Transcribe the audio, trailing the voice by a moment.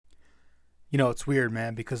It's weird,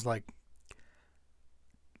 man, because, like,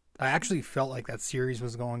 I actually felt like that series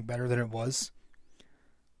was going better than it was.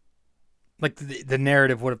 Like, the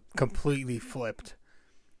narrative would have completely flipped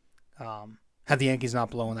had the Yankees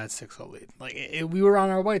not blown that 6-0 lead. Like, we were on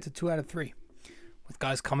our way to 2 out of 3 with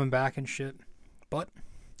guys coming back and shit. But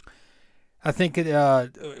I think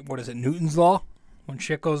what is it, Newton's Law? When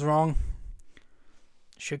shit goes wrong,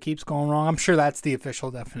 shit keeps going wrong. I'm sure that's the official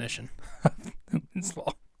definition of Newton's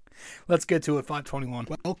Law. Let's get to it, 521.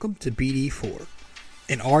 Welcome to BD4,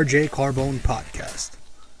 an RJ Carbone podcast.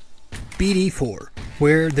 BD4,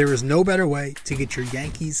 where there is no better way to get your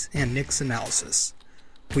Yankees and Knicks analysis.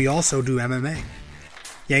 We also do MMA.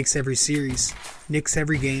 Yanks every series, Knicks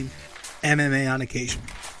every game, MMA on occasion.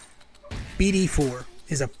 BD4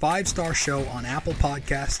 is a 5-star show on Apple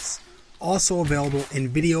Podcasts, also available in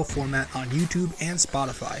video format on YouTube and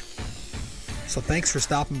Spotify. So thanks for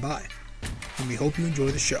stopping by, and we hope you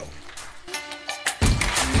enjoy the show.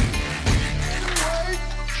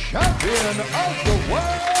 Champion of the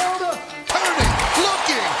world, turning,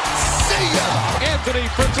 looking, see ya! Anthony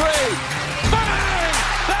for 3, bang!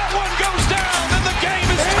 That one goes down, and the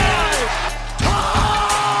game is tied!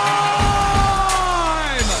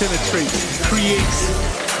 Time! Penetrates, creates,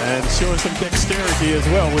 and showing some dexterity as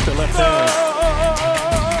well with the left hand.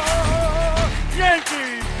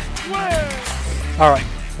 Yankees win! All right,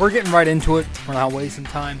 we're getting right into it. We're not wasting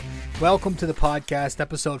time. Welcome to the podcast,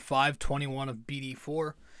 episode 521 of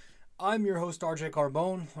BD4. I'm your host, RJ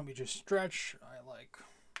Carbone. Let me just stretch.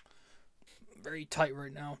 Very tight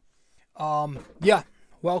right now.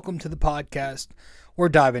 Welcome to the podcast. We're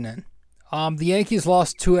diving in. The Yankees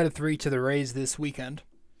lost 2 out of 3 to the Rays this weekend.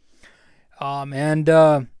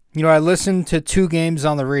 I listened to 2 games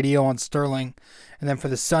on the radio on Sterling, and then for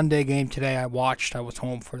the Sunday game today, I was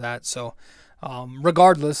home for that. So,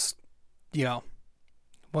 regardless,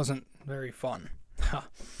 wasn't very fun.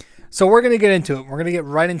 So we're going to get into it. We're going to get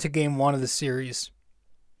right into game 1 of the series.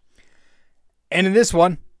 And in this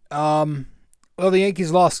one, the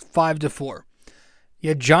Yankees lost 5-4. You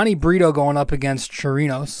had Johnny Brito going up against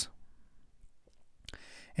Chirinos.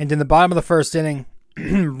 And in the bottom of the first inning,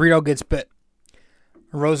 Brito gets bit.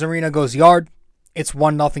 Rosarina goes yard. It's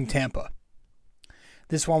 1-0 Tampa.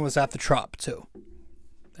 This one was at the Trop, too.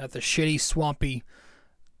 At the shitty, swampy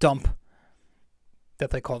dump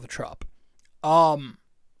that they call the Trop.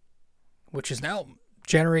 Which is now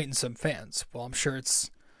generating some fans. Well, I'm sure it's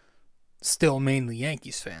still mainly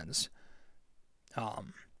Yankees fans.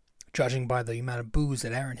 Judging by the amount of boos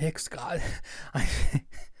that Aaron Hicks got.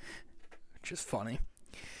 Which is funny.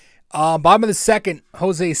 Bottom of the second,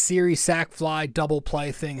 Jose Siri sac fly double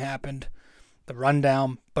play thing happened. The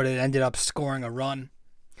rundown, but it ended up scoring a run.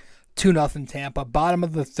 2-0 Tampa. Bottom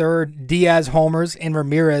of the third, Diaz homers and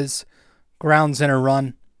Ramirez grounds in a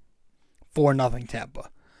run. 4-0 Tampa.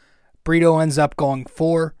 Brito ends up going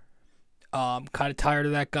 4. Kind of tired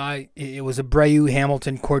of that guy. It was Abreu,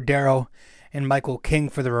 Hamilton, Cordero, and Michael King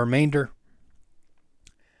for the remainder.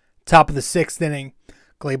 Top of the 6th inning,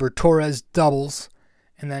 Gleyber Torres doubles,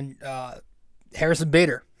 and then Harrison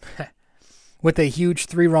Bader with a huge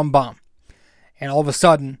 3-run bomb. And all of a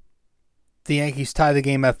sudden, the Yankees tie the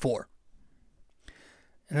game at 4.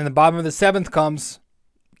 And then the bottom of the 7th comes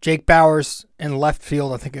Jake Bauers in left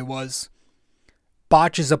field, I think it was.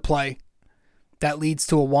 Botches a play that leads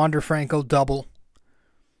to a Wander Franco double.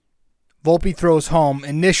 Volpe throws home.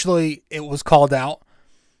 Initially, it was called out,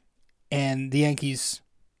 and the Yankees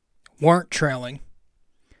weren't trailing,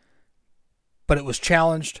 but it was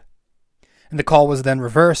challenged, and the call was then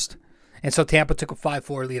reversed, and so Tampa took a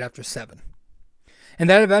 5-4 lead after 7. And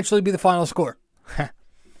that eventually be the final score.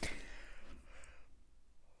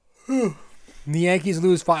 The Yankees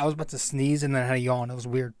lose 5. I was about to sneeze, and then I had a yawn. It was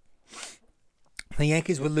weird. The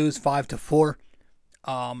Yankees would lose 5-4.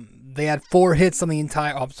 They had 4 runs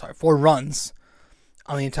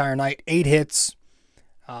on the entire night. 8 hits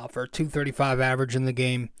for a .235 average in the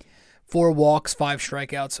game. 4 walks, 5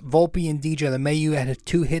 strikeouts. Volpe and DJ LeMahieu had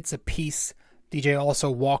 2 hits apiece. DJ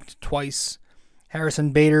also walked twice.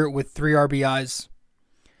 Harrison Bader with 3 RBIs.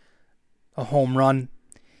 A home run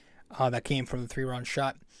that came from the 3-run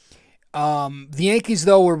shot. The Yankees,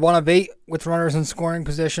 though, were 1 of 8 with runners in scoring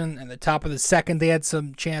position. At the top of the 2nd, they had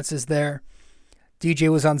some chances there. DJ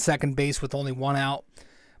was on second base with only 1 out,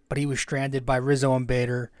 but he was stranded by Rizzo and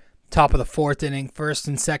Bader. Top of the 4th inning, 1st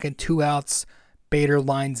and 2nd, 2 outs. Bader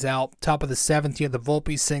lines out. Top of the 7th, you have the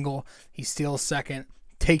Volpe single. He steals 2nd,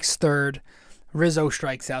 takes 3rd. Rizzo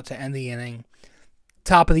strikes out to end the inning.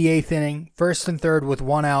 Top of the 8th inning, 1st and 3rd with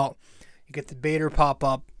 1 out. You get the Bader pop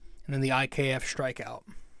up, and then the IKF strikeout.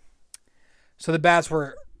 So the bats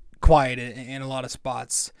were quiet in a lot of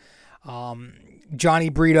spots. Johnny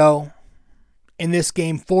Brito, in this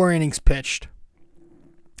game, 4 innings pitched,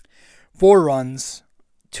 4 runs,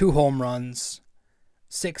 2 home runs,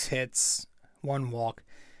 6 hits, 1 walk.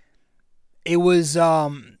 It was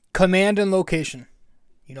command and location.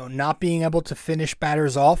 Not being able to finish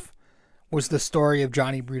batters off was the story of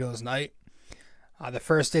Johnny Brito's night. The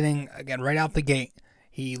first inning, again, right out the gate,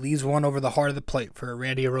 he leaves one over the heart of the plate for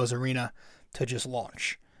Randy Arozarena to just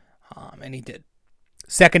launch. And he did.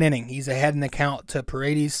 Second inning, he's ahead in the count to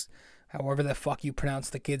Paredes, however the fuck you pronounce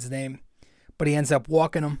the kid's name. But he ends up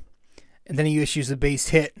walking him. And then he issues a base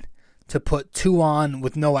hit to put 2 on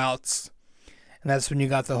with no outs. And that's when you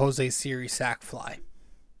got the Jose Siri sac fly.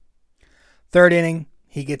 Third inning,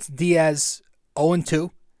 he gets Diaz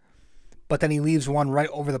 0-2. But then he leaves one right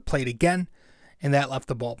over the plate again. And that left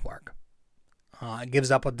the ballpark.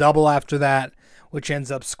 Gives up a double after that, which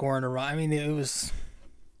ends up scoring a run. I mean, it was,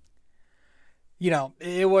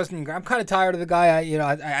 it wasn't. I'm kind of tired of the guy.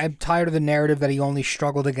 I'm tired of the narrative that he only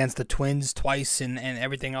struggled against the Twins twice and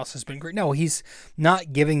everything else has been great. No, he's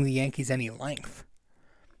not giving the Yankees any length.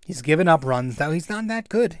 He's given up runs. Now he's not that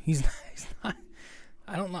good. He's not.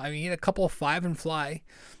 I don't know. I mean, he had a couple of 5-and-fly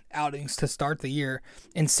outings to start the year,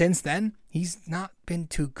 and since then, he's not been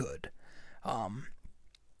too good.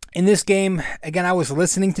 In this game, again, I was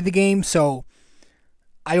listening to the game, so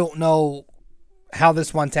I don't know how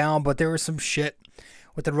this went down, but there was some shit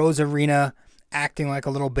with the Arozarena acting like a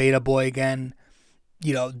little beta boy again,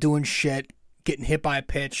 doing shit, getting hit by a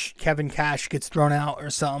pitch. Kevin Cash gets thrown out or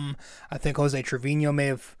something. I think Jose Trevino may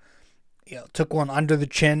have, took one under the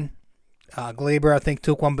chin. Glaber, I think,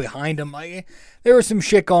 took one behind him. There was some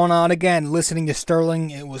shit going on. Again, listening to Sterling,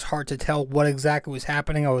 it was hard to tell what exactly was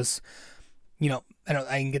happening. I was, I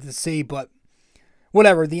didn't get to see, but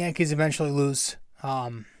whatever. The Yankees eventually lose.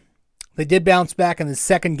 They did bounce back in the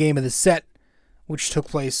second game of the set, which took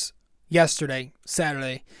place yesterday,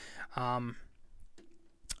 Saturday.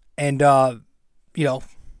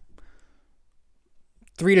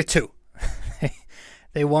 3-2.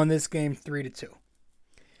 They won this game 3-2.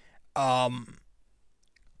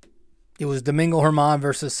 It was Domingo Germán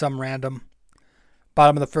versus some random.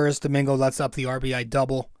 Bottom of the first, Domingo lets up the RBI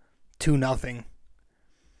double, 2-0.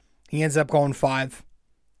 He ends up going 5.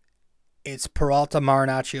 It's Peralta,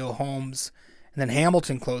 Marinaccio, Holmes, and then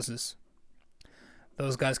Hamilton closes.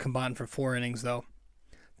 Those guys combined for 4 innings, though.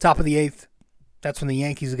 Top of the 8th, that's when the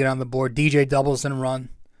Yankees get on the board. DJ doubles in a run,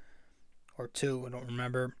 or 2, I don't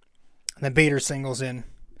remember. And then Bader singles in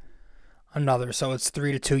another. So it's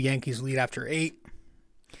 3-2. Yankees lead after 8.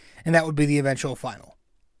 And that would be the eventual final.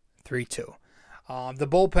 3-2. The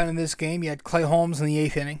bullpen in this game, you had Clay Holmes in the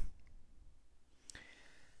 8th inning.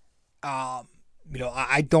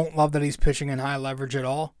 I don't love that he's pitching in high leverage at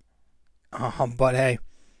all. But hey,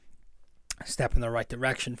 step in the right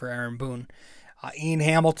direction for Aaron Boone. Ian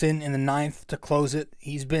Hamilton in the 9th to close it.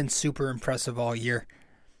 He's been super impressive all year.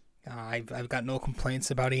 I've got no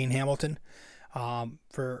complaints about Ian Hamilton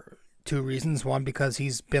for 2 reasons. 1, because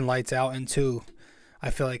he's been lights out, and 2, I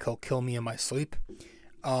feel like he'll kill me in my sleep.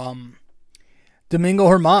 Domingo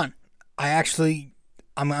Germán.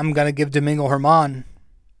 I'm going to give Domingo Germán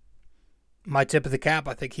my tip of the cap.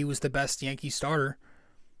 I think he was the best Yankee starter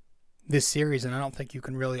this series, and I don't think you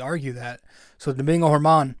can really argue that. So Domingo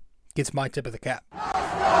Germán gets my tip of the cap.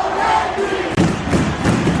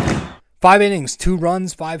 5 innings, 2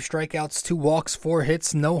 runs, 5 strikeouts, 2 walks, 4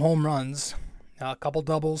 hits, no home runs, a couple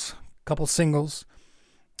doubles, a couple singles,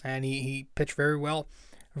 and he pitched very well.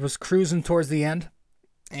 It was cruising towards the end,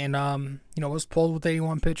 and was pulled with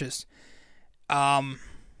 81 pitches.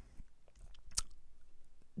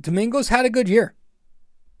 Domingo's had a good year.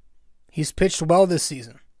 He's pitched well this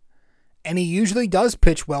season. And he usually does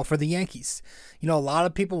pitch well for the Yankees. A lot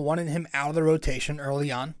of people wanted him out of the rotation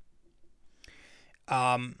early on.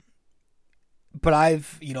 But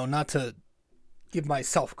I've, not to give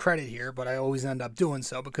myself credit here, but I always end up doing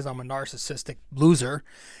so because I'm a narcissistic loser.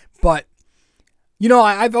 But,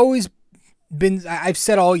 I've always been, I've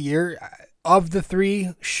said all year, of the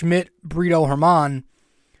 3, Schmidt, Brito, Germán,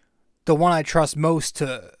 the one I trust most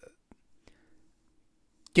to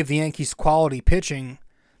give the Yankees quality pitching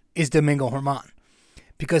is Domingo Germán,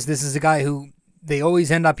 because this is a guy who they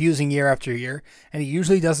always end up using year after year, and he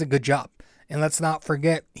usually does a good job. And let's not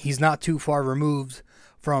forget, he's not too far removed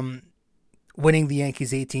from winning the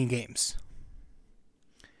Yankees 18 games.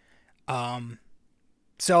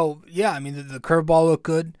 So, yeah, I mean, the curveball looked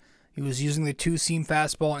good. He was using the 2-seam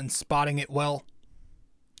fastball and spotting it well.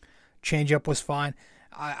 Changeup was fine.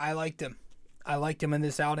 I liked him. I liked him in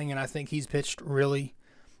this outing, and I think he's pitched really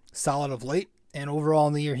solid of late. And overall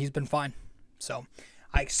in the year, he's been fine. So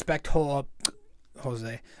I expect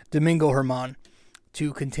Domingo Germán,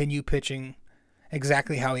 to continue pitching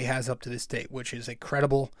exactly how he has up to this date, which is a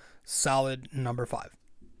credible, solid number 5.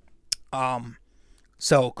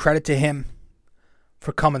 So credit to him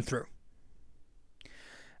for coming through.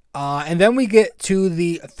 And then we get to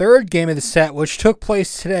the third game of the set, which took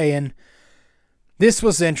place today, and this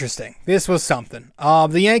was interesting. This was something.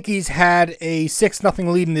 The Yankees had a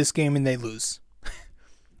 6-0 lead in this game, and they lose.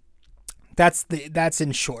 That's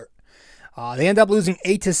in short. They end up losing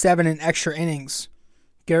 8-7 in extra innings.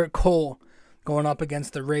 Garrett Cole going up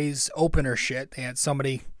against the Rays opener shit. They had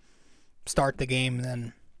somebody start the game, and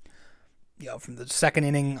then from the second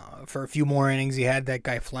inning for a few more innings, you had that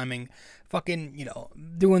guy Fleming fucking,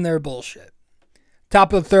 doing their bullshit.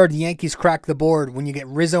 Top of the third, the Yankees crack the board when you get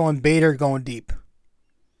Rizzo and Bader going deep.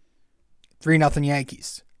 3-0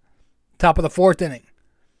 Yankees. Top of the fourth inning,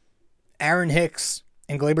 Aaron Hicks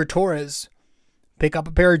and Gleyber Torres pick up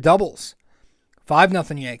a pair of doubles.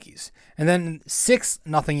 5-0 Yankees. And then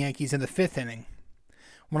 6-0 Yankees in the fifth inning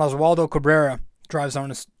when Oswaldo Cabrera drives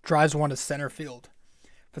one to center field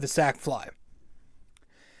for the sac fly.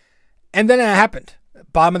 And then it happened.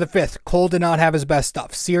 Bottom of the fifth, Cole did not have his best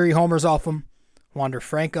stuff. Siri homers off him. Wander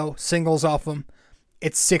Franco singles off him.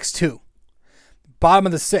 It's 6-2. Bottom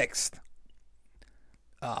of the sixth,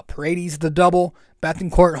 Paredes the double.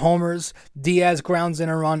 Bethancourt homers. Diaz grounds in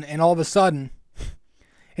a run. And all of a sudden,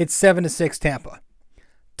 it's 7-6 Tampa.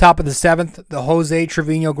 Top of the seventh, the Jose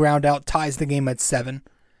Trevino ground out ties the game at 7.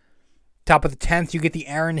 Top of the 10th, you get the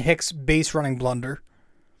Aaron Hicks base running blunder.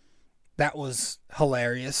 That was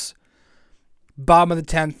hilarious. Bottom of the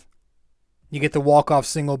 10th, you get the walk-off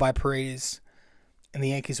single by Paredes, and the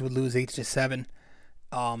Yankees would lose 8-7.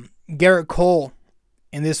 Garrett Cole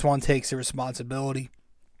in this one takes the responsibility.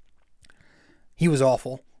 He was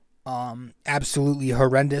awful. Absolutely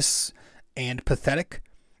horrendous and pathetic.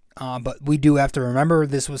 But we do have to remember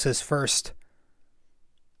this was his first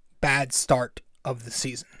bad start of the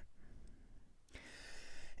season.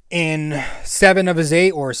 In 7 of his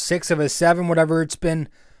 8 or 6 of his 7, whatever it's been,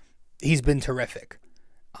 he's been terrific.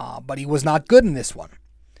 But he was not good in this one.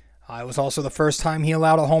 It was also the first time he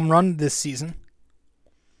allowed a home run this season.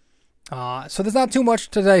 So there's not too much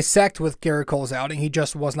to dissect with Garrett Cole's outing. He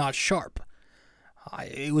just was not sharp.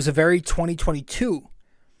 It was a very 2022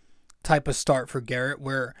 type of start for Garrett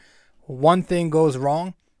where one thing goes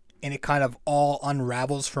wrong and it kind of all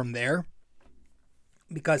unravels from there.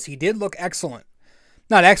 Because he did look excellent.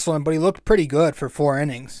 Not excellent, but he looked pretty good for 4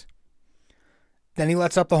 innings. Then he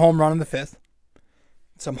lets up the home run in the 5th.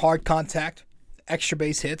 Some hard contact, extra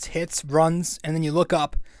base hits, runs, and then you look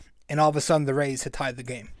up, and all of a sudden the Rays had tied the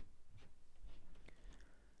game.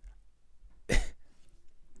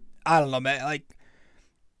 I don't know, man. Like,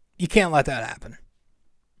 you can't let that happen.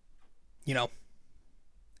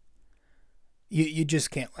 You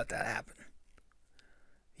just can't let that happen.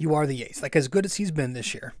 You are the ace. Like, as good as he's been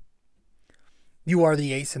this year, you are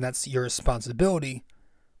the ace, and that's your responsibility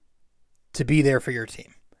to be there for your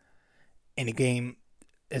team. In a game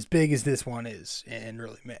as big as this one is in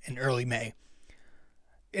early May,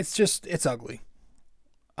 it's ugly.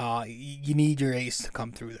 You need your ace to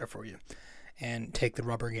come through there for you and take the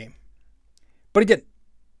rubber game. But he didn't.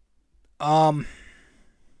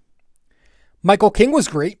 Michael King was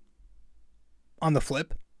great on the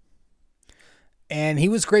flip. And he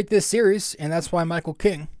was great this series, and that's why Michael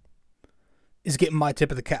King is getting my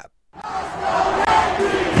tip of the cap.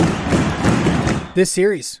 This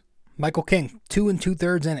series, Michael King, 2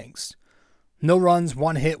 2/3 innings. No runs,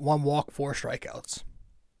 1 hit, 1 walk, 4 strikeouts.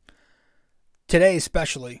 Today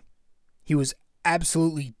especially, he was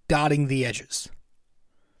absolutely dotting the edges.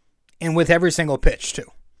 And with every single pitch,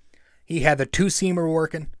 too. He had the 2-seamer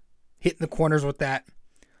working, hitting the corners with that.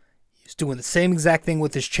 He's doing the same exact thing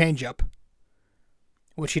with his changeup,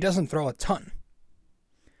 which he doesn't throw a ton.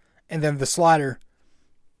 And then the slider,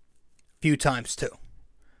 a few times too.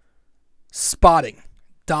 Spotting,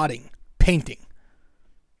 dotting, painting.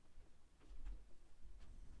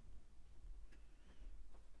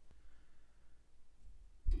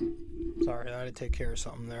 Sorry, I had to take care of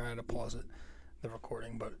something there. I had to pause the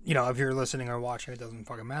recording. But, if you're listening or watching, it doesn't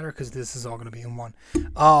fucking matter because this is all going to be in one.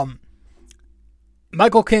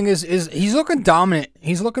 Michael King he's looking dominant.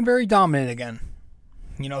 He's looking very dominant again.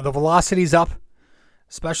 The velocity's up.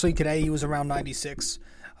 Especially today, he was around 96.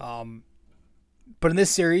 But in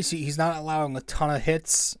this series, he's not allowing a ton of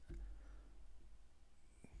hits,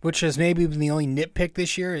 which has maybe been the only nitpick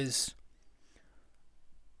this year is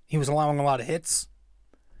he was allowing a lot of hits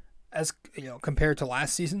as compared to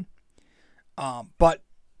last season. But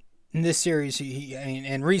in this series,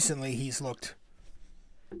 and recently, he's looked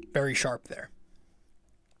very sharp there.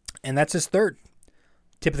 And that's his third.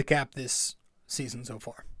 tip of the cap this season so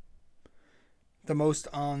far. The most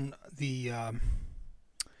on the,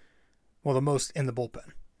 the most in the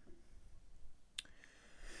bullpen.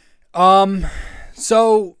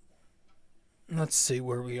 So let's see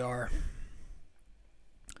where we are.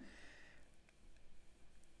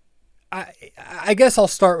 I guess I'll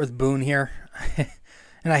start with Boone here.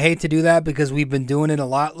 And I hate to do that because we've been doing it a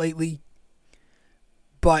lot lately.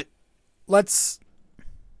 But let's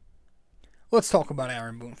talk about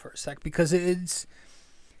Aaron Boone for a sec, because it's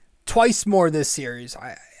twice more this series.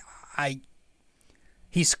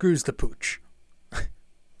 He screws the pooch.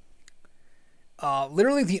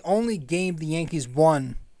 Literally the only game the Yankees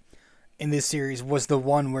won in this series was the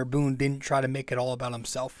one where Boone didn't try to make it all about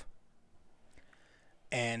himself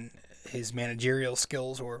and his managerial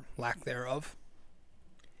skills or lack thereof.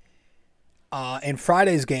 In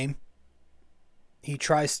Friday's game, he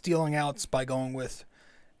tries stealing outs by going with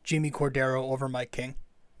Jimmy Cordero over Mike King.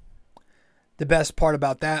 The best part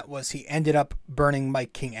about that was he ended up burning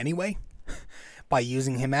Mike King anyway by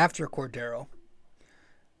using him after Cordero,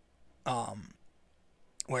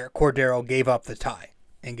 where Cordero gave up the tie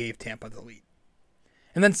and gave Tampa the lead.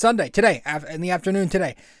 And then Sunday, today, in the afternoon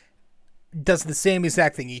today, does the same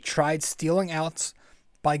exact thing. He tried stealing outs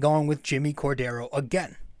by going with Jimmy Cordero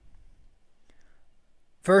again.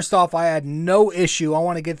 First off, I had no issue. I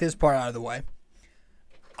want to get this part out of the way.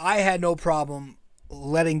 I had no problem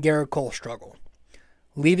letting Garrett Cole struggle.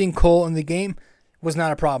 Leaving Cole in the game was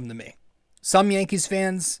not a problem to me. Some Yankees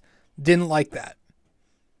fans didn't like that.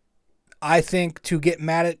 I think to get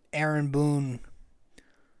mad at Aaron Boone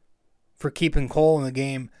for keeping Cole in the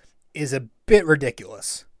game is a bit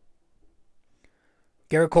ridiculous.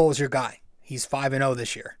 Garrett Cole is your guy. He's 5-0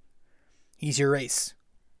 this year. He's your ace.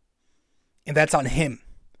 And that's on him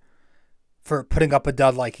for putting up a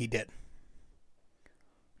dud like he did.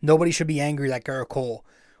 Nobody should be angry that Garrett Cole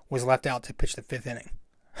was left out to pitch the fifth inning.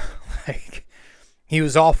 He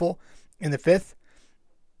was awful in the fifth.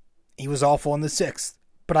 He was awful in the sixth.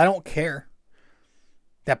 But I don't care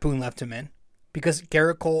that Boone left him in, because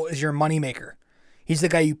Garrett Cole is your moneymaker. He's the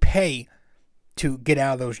guy you pay to get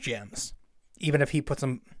out of those jams, even if he puts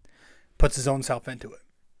his own self into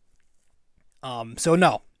it. So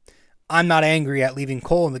no, I'm not angry at leaving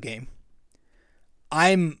Cole in the game.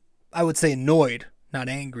 I would say annoyed, not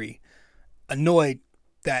angry, annoyed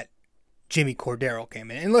that Jimmy Cordero came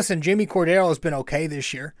in. And listen, Jimmy Cordero has been okay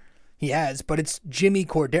this year. He has, but it's Jimmy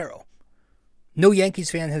Cordero. No Yankees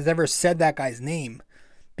fan has ever said that guy's name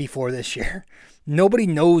before this year. Nobody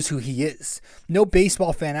knows who he is. No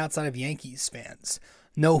baseball fan outside of Yankees fans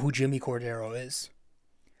know who Jimmy Cordero is.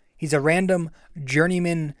 He's a random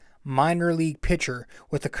journeyman minor league pitcher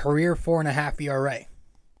with a career 4.5 ERA.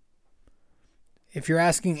 If you're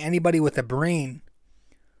asking anybody with a brain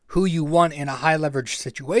who you want in a high leverage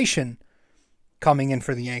situation coming in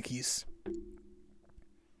for the Yankees,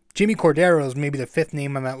 Jimmy Cordero is maybe the fifth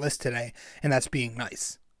name on that list today, and that's being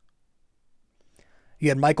nice. You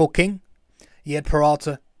had Michael King, you had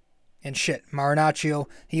Peralta, and Marinaccio,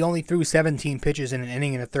 he only threw 17 pitches in an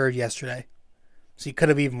inning and a third yesterday, so he could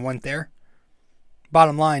have even went there.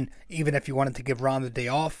 Bottom line, even if you wanted to give Ron the day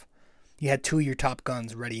off, you had two of your top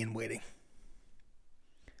guns ready and waiting.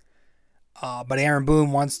 But Aaron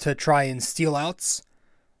Boone wants to try and steal outs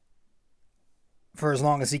for as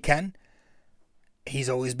long as he can. He's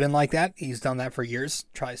always been like that. He's done that for years.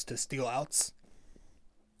 Tries to steal outs.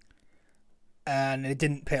 And it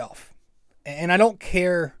didn't pay off. And I don't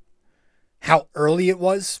care how early it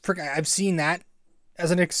was. I've seen that as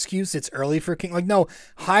an excuse. It's early for King. No,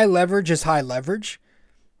 high leverage is high leverage.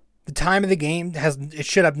 The time of the game it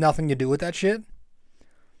should have nothing to do with that shit.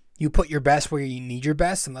 You put your best where you need your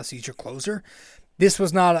best, unless he's your closer. This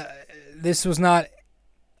was not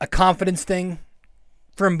a confidence thing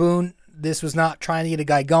from Boone. This was not trying to get a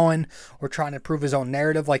guy going or trying to prove his own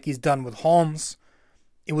narrative like he's done with Holmes.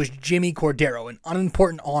 It was Jimmy Cordero, an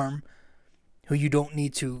unimportant arm who you don't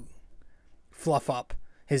need to fluff up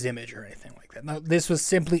his image or anything like that. No, this was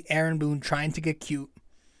simply Aaron Boone trying to get cute,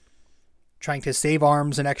 trying to save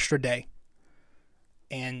arms an extra day,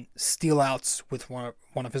 and steal outs with one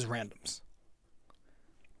of his randoms.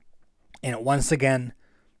 And it once again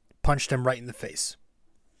punched him right in the face.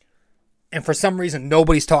 And for some reason,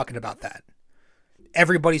 nobody's talking about that.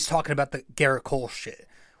 Everybody's talking about the Garrett Cole shit,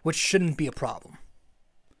 which shouldn't be a problem.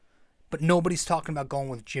 But nobody's talking about going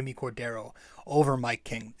with Jimmy Cordero over Mike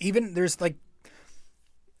King. Even there's a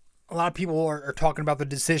lot of people are talking about the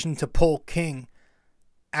decision to pull King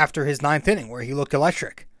after his 9th inning where he looked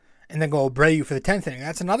electric, and then go Abreu for the 10th inning.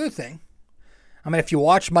 That's another thing. I mean, if you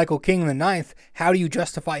watch Michael King in the 9th, how do you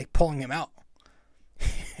justify pulling him out?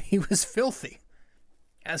 He was filthy.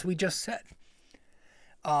 as we just said.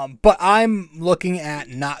 But I'm looking at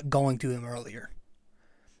not going to him earlier.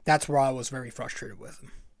 That's where I was very frustrated with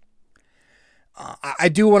him. I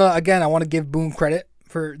do want to, again, I want to give Boone credit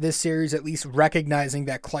for this series, at least recognizing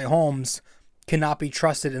that Clay Holmes cannot be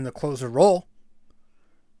trusted in the closer role.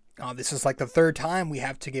 This is like the third time we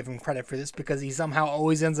have to give him credit for this because he somehow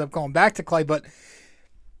always ends up going back to Clay. But,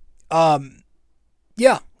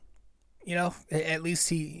 yeah, at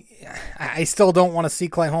least I still don't want to see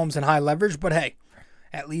Clay Holmes in high leverage, but hey,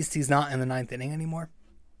 at least he's not in the 9th inning anymore.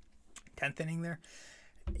 10th inning there.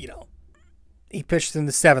 He pitched in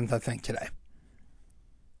the 7th, I think, today.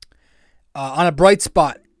 On a bright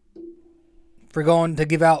spot, for going to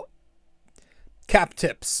give out cap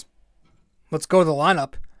tips. Let's go to the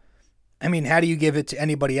lineup. I mean, how do you give it to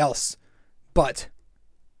anybody else but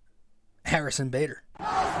Harrison Bader?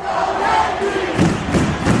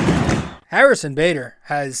 Harrison Bader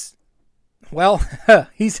has, well,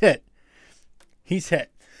 he's hit.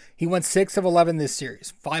 He went 6 of 11 this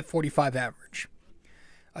series, 545 average.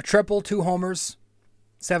 A triple, 2 homers,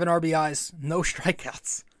 7 RBIs, no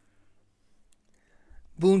strikeouts.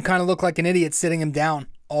 Boone kind of looked like an idiot sitting him down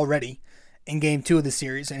already in game 2 of the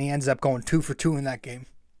series, and he ends up going 2 for 2 in that game.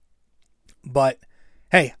 But,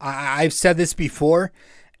 hey, I've said this before,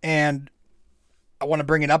 and I want to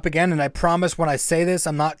bring it up again, and I promise when I say this,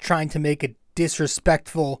 I'm not trying to make a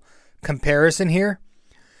disrespectful comparison here.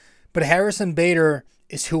 But Harrison Bader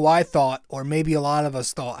is who I thought, or maybe a lot of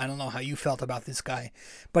us thought, I don't know how you felt about this guy,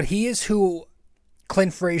 but he is who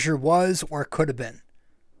Clint Frazier was or could have been.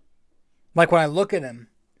 Like when I look at him,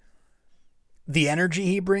 the energy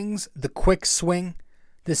he brings, the quick swing,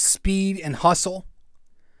 the speed and hustle.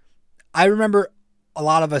 I remember a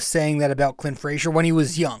lot of us saying that about Clint Frazier when he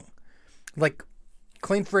was young. Like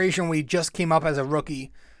Clint Frazier, when he just came up as a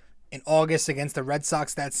rookie in August against the Red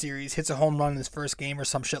Sox that series, hits a home run in his first game or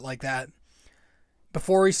some shit like that.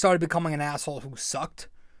 Before he started becoming an asshole who sucked,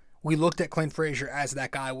 we looked at Clint Frazier as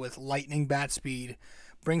that guy with lightning bat speed,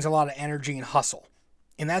 brings a lot of energy and hustle.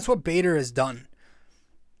 And that's what Bader has done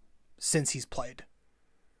since he's played.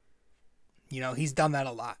 He's done that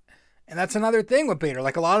a lot. And that's another thing with Bader.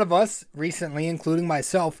 Like a lot of us recently, including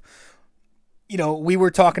myself, we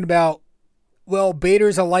were talking about, well,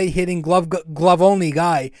 Bader's a light-hitting, glove-only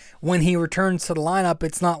guy. When he returns to the lineup,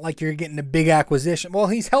 it's not like you're getting a big acquisition. Well,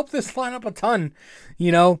 he's helped this lineup a ton.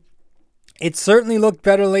 It certainly looked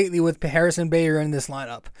better lately with Harrison Bader in this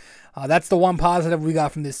lineup. That's the one positive we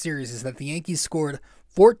got from this series, is that the Yankees scored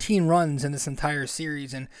 14 runs in this entire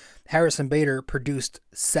series, and Harrison Bader produced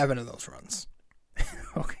 7 of those runs.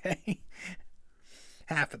 Okay?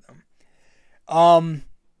 Half of them.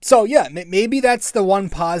 So, yeah, maybe that's the one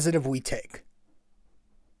positive we take.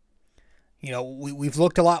 We've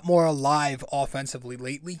looked a lot more alive offensively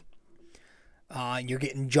lately. You're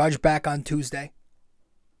getting Judge back on Tuesday,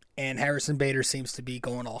 and Harrison Bader seems to be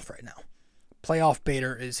going off right now. Playoff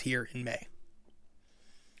Bader is here in May.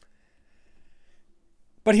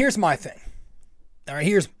 But here's my thing. All right,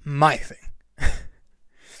 here's my thing.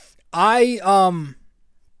 I'm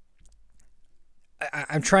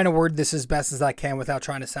trying to word this as best as I can without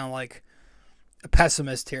trying to sound like a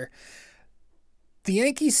pessimist here. The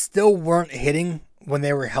Yankees still weren't hitting when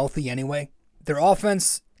they were healthy anyway. Their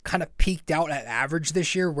offense kind of peaked out at average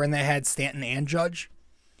this year when they had Stanton and Judge.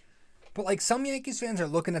 But some Yankees fans are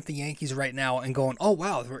looking at the Yankees right now and going, oh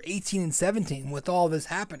wow, we're 18-17 with all this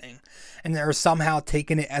happening. And they're somehow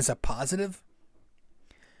taking it as a positive.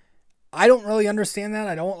 I don't really understand that.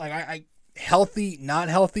 I don't healthy, not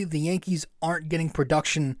healthy. The Yankees aren't getting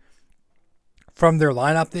production from their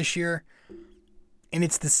lineup this year. And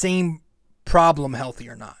it's the same problem, healthy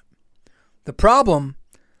or not. The problem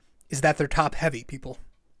is that they're top heavy, people.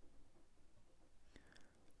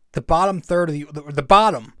 The bottom third of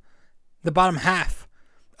the bottom half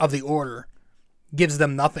of the order gives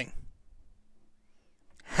them nothing.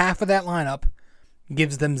 Half of that lineup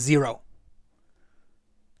gives them 0.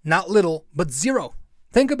 Not little, but 0.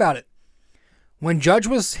 Think about it. When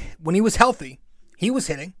he was healthy, he was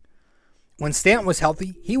hitting. When Stanton was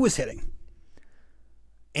healthy, he was hitting.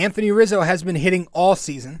 Anthony Rizzo has been hitting all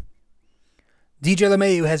season. DJ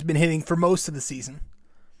LeMahieu has been hitting for most of the season.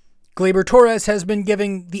 Gleyber Torres has been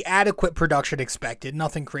giving the adequate production expected.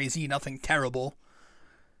 Nothing crazy, nothing terrible.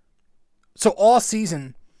 So all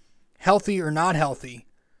season, healthy or not healthy,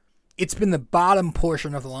 it's been the bottom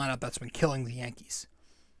portion of the lineup that's been killing the Yankees.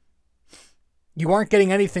 You aren't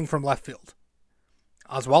getting anything from left field.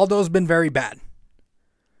 Oswaldo's been very bad.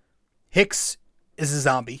 Hicks is a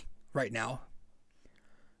zombie right now.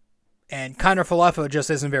 And Kiner Falefa just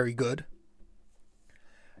isn't very good.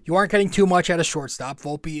 You aren't getting too much at a shortstop.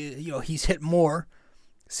 Volpe, he's hit more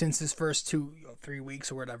since his first 3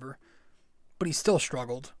 weeks or whatever, but he still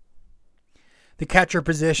struggled. The catcher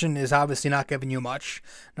position is obviously not giving you much.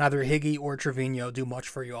 Neither Higgy or Trevino do much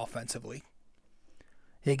for you offensively.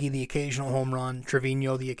 Higgy, the occasional home run.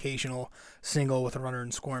 Trevino, the occasional single with a runner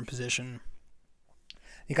in scoring position.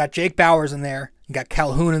 You got Jake Bauers in there. You got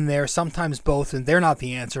Calhoun in there. Sometimes both, and they're not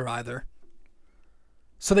the answer either.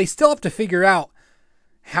 So they still have to figure out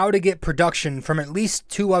how to get production from at least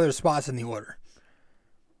 2 other spots in the order.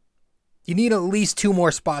 You need at least 2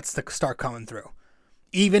 more spots to start coming through,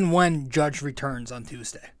 even when Judge returns on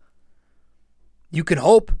Tuesday. You can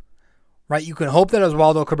hope, right? You can hope that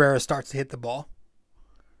Oswaldo Cabrera starts to hit the ball.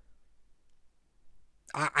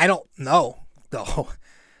 I don't know, though.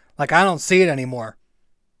 Like, I don't see it anymore.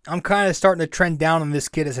 I'm kind of starting to trend down on this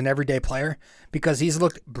kid as an everyday player because he's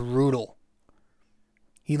looked brutal.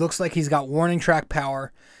 He looks like he's got warning track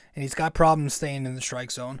power, and he's got problems staying in the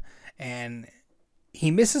strike zone, and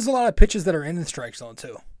he misses a lot of pitches that are in the strike zone,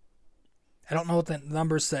 too. I don't know what the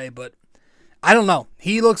numbers say, but I don't know.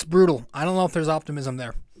 He looks brutal. I don't know if there's optimism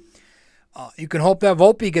there. You can hope that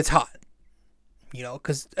Volpe gets hot,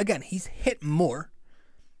 because, again, he's hit more.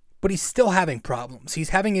 But he's still having problems. He's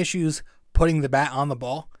having issues putting the bat on the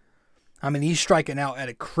ball. I mean, he's striking out at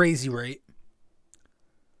a crazy rate.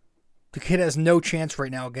 The kid has no chance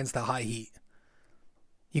right now against the high heat.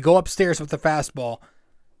 You go upstairs with the fastball,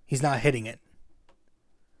 he's not hitting it.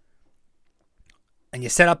 And you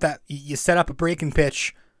set up a breaking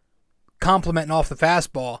pitch, complimenting off the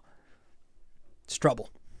fastball, it's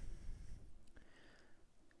trouble.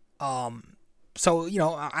 So,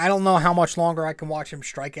 I don't know how much longer I can watch him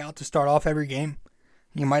strike out to start off every game.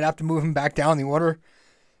 You might have to move him back down the order.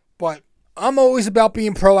 But I'm always about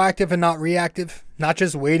being proactive and not reactive, not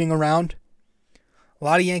just waiting around. A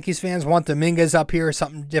lot of Yankees fans want Dominguez up here or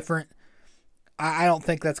something different. I don't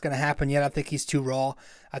think that's going to happen yet. I think he's too raw.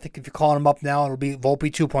 I think if you're calling him up now, it'll be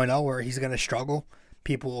Volpe 2.0 where he's going to struggle.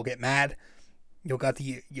 People will get mad. You'll get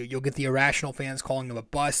the irrational fans calling him a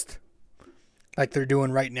bust like they're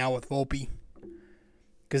doing right now with Volpe.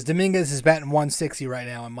 Because Dominguez is batting 160 right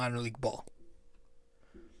now in minor league ball.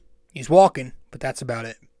 He's walking, but that's about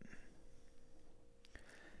it.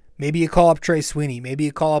 Maybe you call up Trey Sweeney. Maybe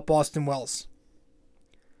you call up Austin Wells.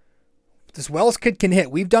 This Wells kid can hit.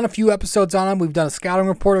 We've done a few episodes on him. We've done a scouting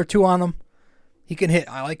report or 2 on him. He can hit.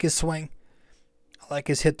 I like his swing. I like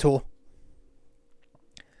his hit tool.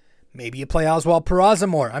 Maybe you play Oswald Peraza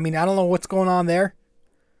more. I mean, I don't know what's going on there.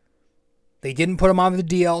 They didn't put him on the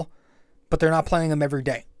DL, but they're not playing him every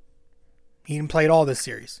day. He didn't play at all this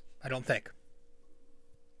series, I don't think.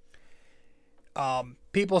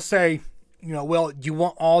 People say, well, do you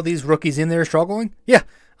want all these rookies in there struggling? Yeah,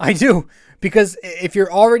 I do. Because if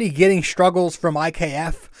you're already getting struggles from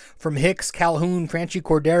IKF, from Hicks, Calhoun, Franchi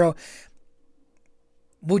Cordero,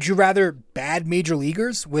 would you rather bad major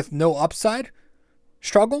leaguers with no upside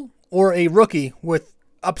struggle or a rookie with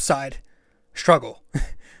upside struggle?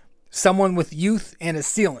 Someone with youth and a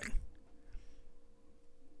ceiling.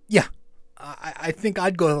 Yeah, I think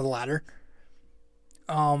I'd go to the latter.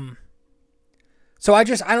 So I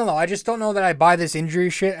don't know. I just don't know that I buy this injury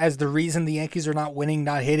shit as the reason the Yankees are not winning,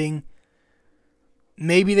 not hitting.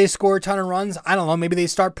 Maybe they score a ton of runs. I don't know. Maybe they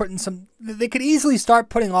start putting they could easily start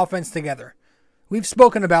putting offense together. We've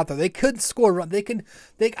spoken about that. They could score run.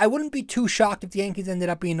 I wouldn't be too shocked if the Yankees ended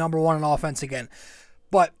up being number 1 in offense again.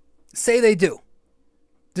 But say they do.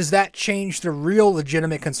 Does that change the real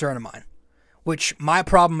legitimate concern of mine? Which my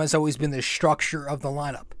problem has always been the structure of the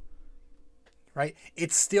lineup. Right?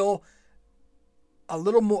 It's still a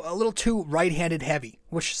little too right-handed heavy,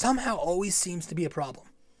 which somehow always seems to be a problem.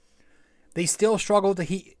 They still struggle to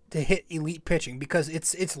hit elite pitching because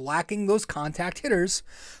it's lacking those contact hitters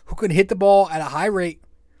who can hit the ball at a high rate,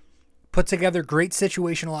 put together great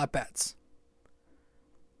situational at-bats.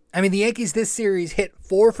 I mean, the Yankees this series hit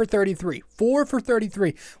 4 for 33. 4 for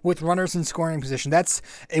 33 with runners in scoring position. That's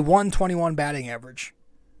a 121 batting average.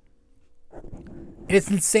 It's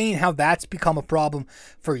insane how that's become a problem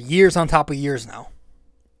for years on top of years now.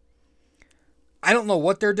 I don't know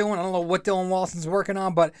what they're doing. I don't know what Dylan Wallace's working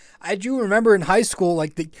on, but I do remember in high school,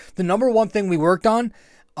 like the number one thing we worked on,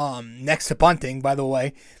 next to bunting, by the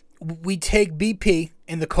way, we'd take BP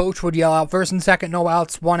and the coach would yell out first and second, no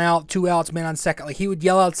outs, 1 out, 2 outs, man on second. Like he would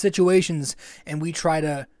yell out situations and we try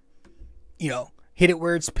to, hit it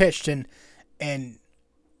where it's pitched and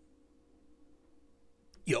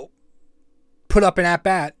put up an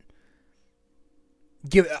at-bat,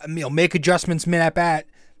 make adjustments mid-at-bat,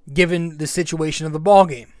 given the situation of the ball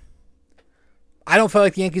game. I don't feel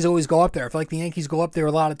like the Yankees always go up there. I feel like the Yankees go up there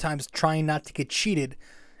a lot of times trying not to get cheated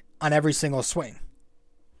on every single swing.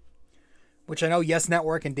 which I know Yes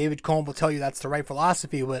Network and David Cohn will tell you that's the right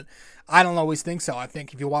philosophy, but I don't always think so. I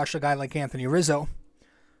think if you watch a guy like Anthony Rizzo,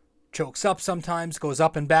 chokes up sometimes, goes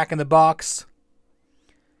up and back in the box.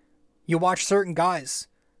 You watch certain guys,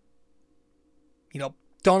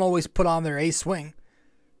 don't always put on their A swing,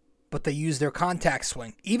 but they use their contact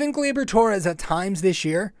swing. Even Gleyber Torres at times this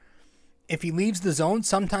year, if he leaves the zone,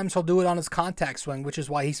 sometimes he'll do it on his contact swing, which is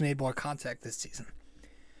why he's made more contact this season.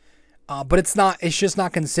 But it's just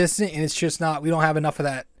not consistent, and we don't have enough of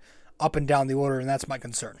that up and down the order, and that's my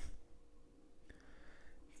concern.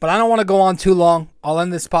 But I don't want to go on too long. I'll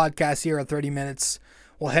end this podcast here at 30 minutes.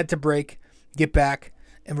 We'll head to break, get back,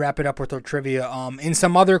 and wrap it up with our trivia. In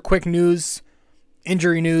some other quick news,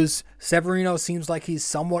 injury news, Severino seems like he's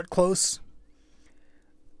somewhat close.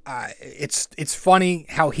 It's funny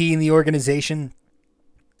how he and the organization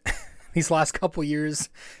these last couple years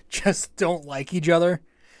just don't like each other.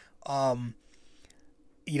 I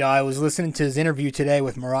was listening to his interview today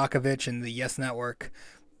with Marakovich and the Yes Network.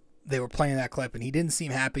 They were playing that clip, and he didn't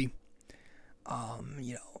seem happy.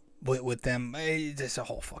 With them, it's a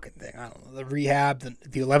whole fucking thing. I don't know. The rehab,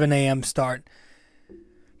 the 11 a.m. start,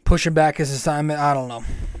 pushing back his assignment. I don't know.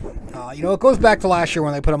 It goes back to last year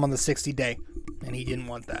when they put him on the 60-day, and he didn't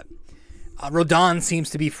want that. Rodon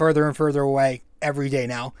seems to be further and further away every day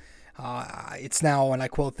now. It's now, and I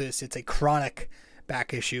quote this, it's a chronic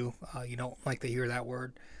back issue. You don't like to hear that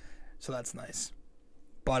word, so that's nice.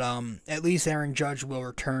 But at least Aaron Judge will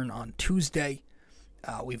return on Tuesday.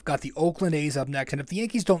 We've got the Oakland A's up next, and if the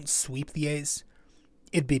Yankees don't sweep the A's,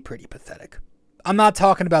 it'd be pretty pathetic. I'm not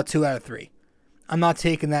talking about 2 out of 3. I'm not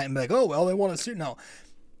taking that and be like, oh, well, they want to suit. No.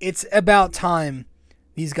 It's about time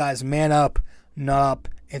these guys man up, nut up,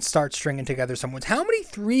 and start stringing together some wins. How many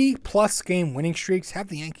 3+ game winning streaks have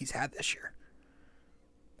the Yankees had this year?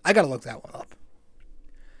 I got to look that one up.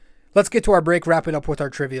 Let's get to our break, wrap it up with our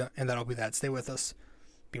trivia, and that'll be that. Stay with us.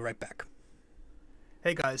 Be right back.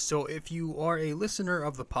 Hey guys, so if you are a listener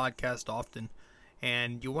of the podcast often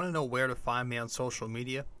and you want to know where to find me on social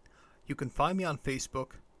media, you can find me on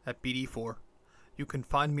Facebook at BD4. You can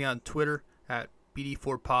find me on Twitter at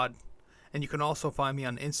BD4Pod. And you can also find me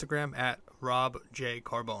on Instagram at Rob J.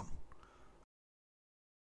 Carbone.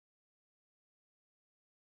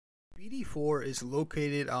 BD4 is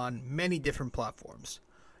located on many different platforms.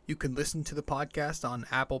 You can listen to the podcast on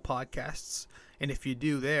Apple Podcasts, and if you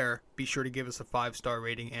do there, be sure to give us a 5-star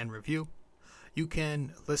rating and review. You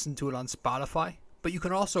can listen to it on Spotify, but you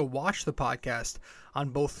can also watch the podcast on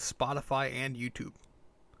both Spotify and YouTube.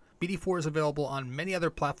 BD4 is available on many other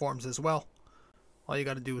platforms as well. All you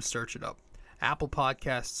got to do is search it up. Apple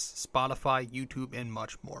Podcasts, Spotify, YouTube, and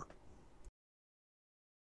much more.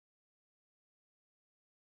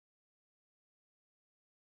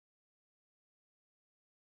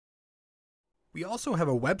 We also have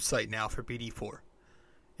a website now for BD4.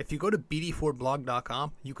 If you go to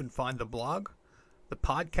bd4blog.com, you can find the blog, the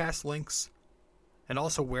podcast links, and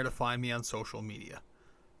also where to find me on social media.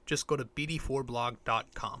 Just go to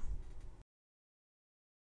bd4blog.com.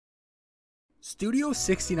 Studio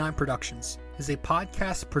 69 Productions is a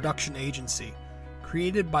podcast production agency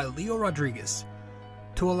created by Leo Rodriguez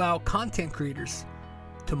to allow content creators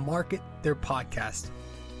to market their podcast.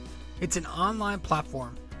 It's an online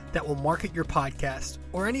platform that will market your podcast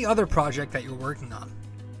or any other project that you're working on.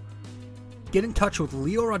 Get in touch with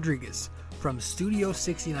Leo Rodriguez from Studio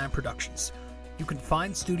 69 Productions. You can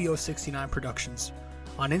find Studio 69 Productions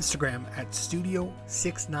on Instagram at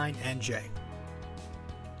Studio69NJ.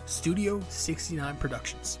 Studio 69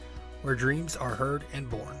 Productions, where dreams are heard and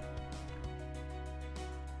born.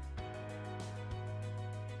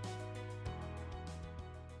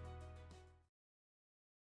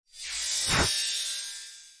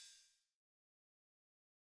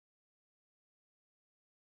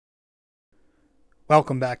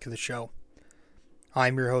 Welcome back to the show.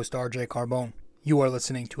 I'm your host, RJ Carbone. You are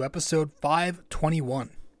listening to episode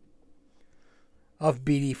 521 of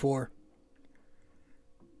BD4.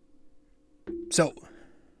 So, I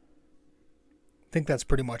think that's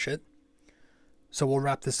pretty much it. So we'll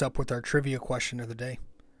wrap this up with our trivia question of the day.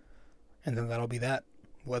 And then that'll be that.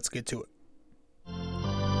 Let's get to it.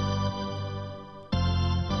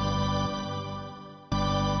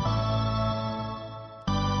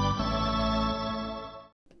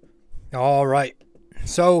 All right.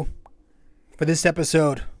 So, for this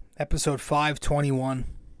episode 521,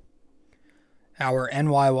 our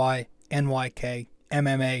NYY, NYK,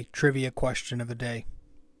 MMA trivia question of the day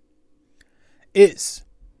is,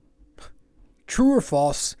 true or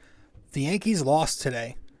false, the Yankees lost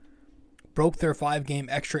today, broke their 5-game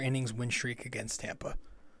extra innings win streak against Tampa.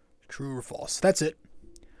 True or false? That's it.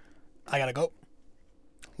 I gotta go.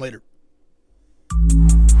 Later.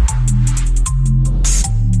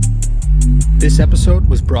 This episode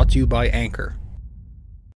was brought to you by Anchor.